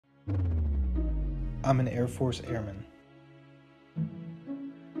I'm an Air Force airman.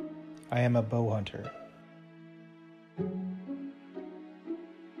 I am a bow hunter.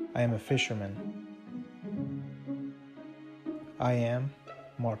 I am a fisherman. I am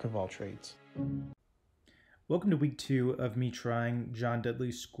Mark of all trades. Welcome to week 2 of me trying John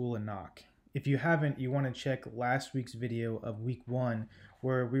Dudley's School of Nock. If you haven't, you want to check last week's video of week 1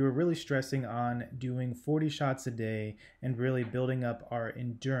 where we were really stressing on doing 40 shots a day and really building up our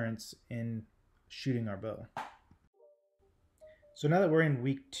endurance in shooting our bow. So now that we're in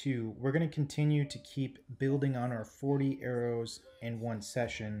week 2, we're going to continue to keep building on our 40 arrows in one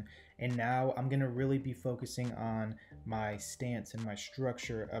session. And now I'm going to really be focusing on my stance and my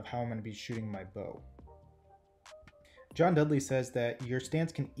structure of how I'm going to be shooting my bow. John Dudley says that your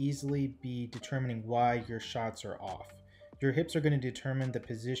stance can easily be determining why your shots are off. Your hips are going to determine the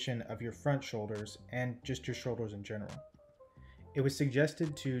position of your front shoulders and just your shoulders in general. It was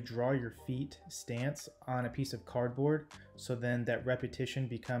suggested to draw your feet stance on a piece of cardboard so then that repetition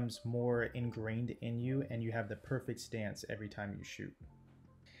becomes more ingrained in you and you have the perfect stance every time you shoot.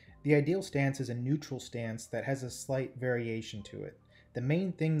 The ideal stance is a neutral stance that has a slight variation to it. The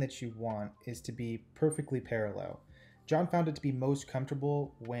main thing that you want is to be perfectly parallel. John found it to be most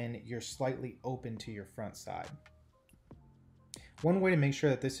comfortable when you're slightly open to your front side. One way to make sure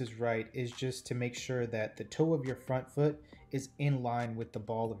that this is right is just to make sure that the toe of your front foot is in line with the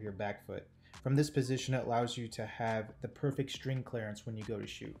ball of your back foot. From this position, it allows you to have the perfect string clearance when you go to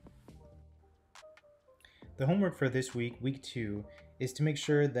shoot. The homework for this week, week 2, is to make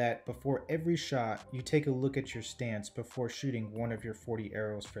sure that before every shot, you take a look at your stance before shooting one of your 40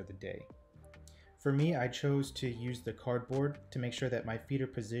 arrows for the day. For me, I chose to use the cardboard to make sure that my feet are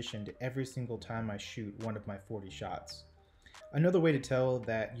positioned every single time I shoot one of my 40 shots. Another way to tell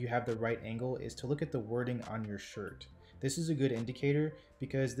that you have the right angle is to look at the wording on your shirt. This is a good indicator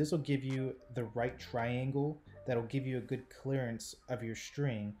because this will give you the right triangle that'll give you a good clearance of your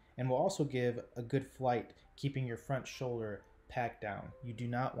string and will also give a good flight, keeping your front shoulder packed down. You do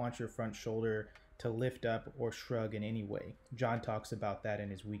not want your front shoulder to lift up or shrug in any way. John talks about that in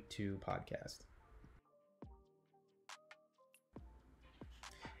his week 2 podcast.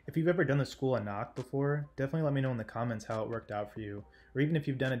 If you've ever done the School of Nock before, definitely let me know in the comments how it worked out for you. Or even if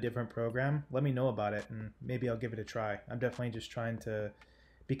you've done a different program, let me know about it and maybe I'll give it a try. I'm definitely just trying to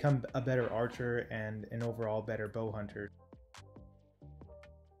become a better archer and an overall better bow hunter.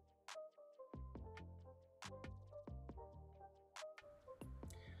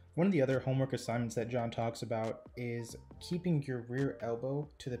 One of the other homework assignments that John talks about is keeping your rear elbow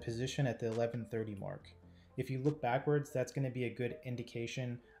to the position at the 11:30 mark. If you look backwards, that's going to be a good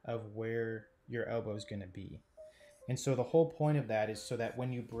indication of where your elbow is going to be. And so the whole point of that is so that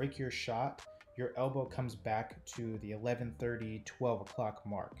when you break your shot, your elbow comes back to the 11:30, 12 o'clock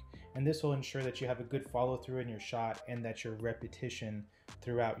mark. And this will ensure that you have a good follow through in your shot and that your repetition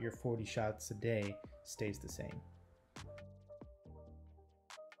throughout your 40 shots a day stays the same.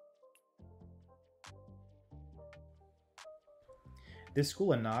 This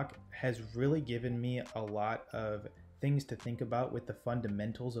School of Nock has really given me a lot of things to think about with the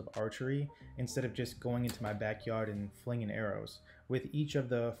fundamentals of archery instead of just going into my backyard and flinging arrows. With each of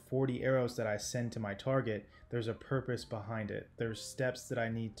the 40 arrows that I send to my target, there's a purpose behind it. There's steps that I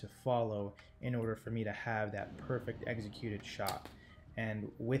need to follow in order for me to have that perfect executed shot.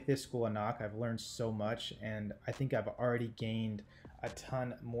 And with this School of Nock, I've learned so much and I think I've already gained a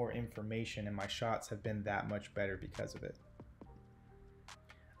ton more information and my shots have been that much better because of it.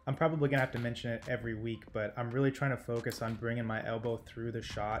 I'm probably gonna have to mention it every week, but I'm really trying to focus on bringing my elbow through the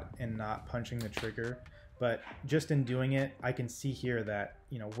shot and not punching the trigger. But just in doing it, I can see here that,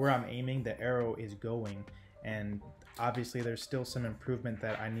 where I'm aiming, the arrow is going. And obviously there's still some improvement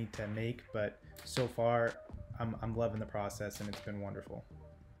that I need to make, but so far I'm loving the process and it's been wonderful.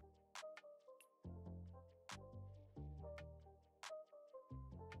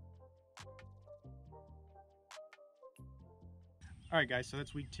 Alright guys, so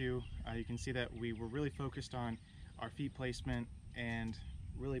that's week 2. You can see that we were really focused on our feet placement and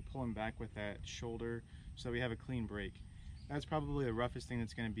really pulling back with that shoulder so that we have a clean break. That's probably the roughest thing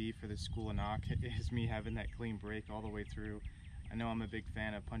that's going to be for this School of Nock is me having that clean break all the way through. I know I'm a big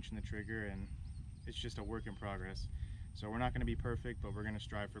fan of punching the trigger and it's just a work in progress. So we're not going to be perfect, but we're going to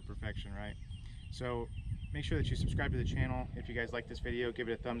strive for perfection, right? So make sure that you subscribe to the channel. If you guys like this video, give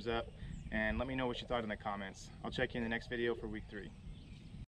it a thumbs up and let me know what you thought in the comments. I'll check you in the next video for week 3.